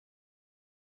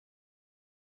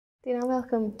Dina,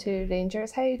 welcome to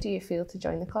Rangers. How do you feel to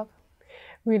join the club?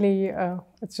 Really,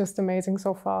 it's just amazing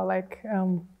so far.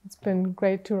 It's been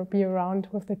great to be around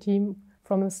with the team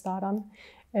from the start on,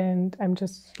 and I'm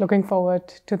just looking forward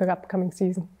to the upcoming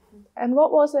season. And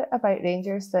what was it about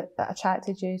Rangers that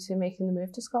attracted you to making the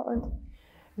move to Scotland?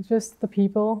 It's just the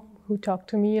people who talk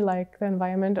to me, like the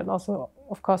environment, and also,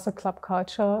 of course, the club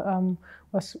culture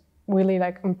was really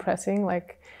impressing.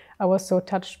 I was so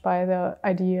touched by the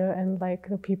idea and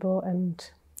the people and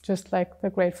just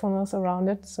the gratefulness around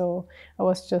it. So I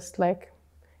was just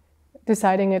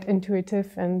deciding it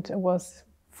intuitive, and it was,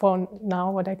 for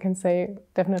now, what I can say,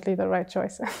 definitely the right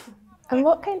choice. And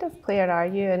what kind of player are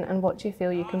you, and what do you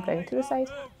feel you can bring to the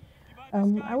side?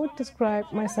 I would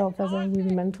describe myself as a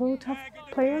really mental tough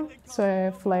player. So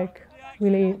I have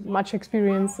really much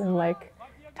experience in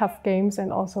tough games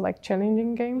and also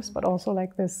challenging games, but also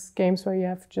these games where you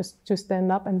have just to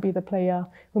stand up and be the player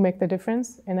who make the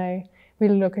difference. And I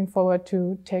really looking forward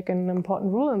to take an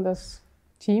important role in this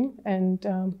team and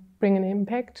bring an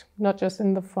impact, not just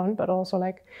in the front, but also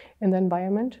in the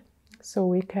environment, so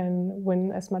we can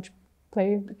win as much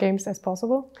play games as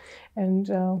possible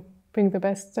and bring the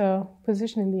best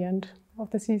position in the end of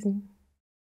the season.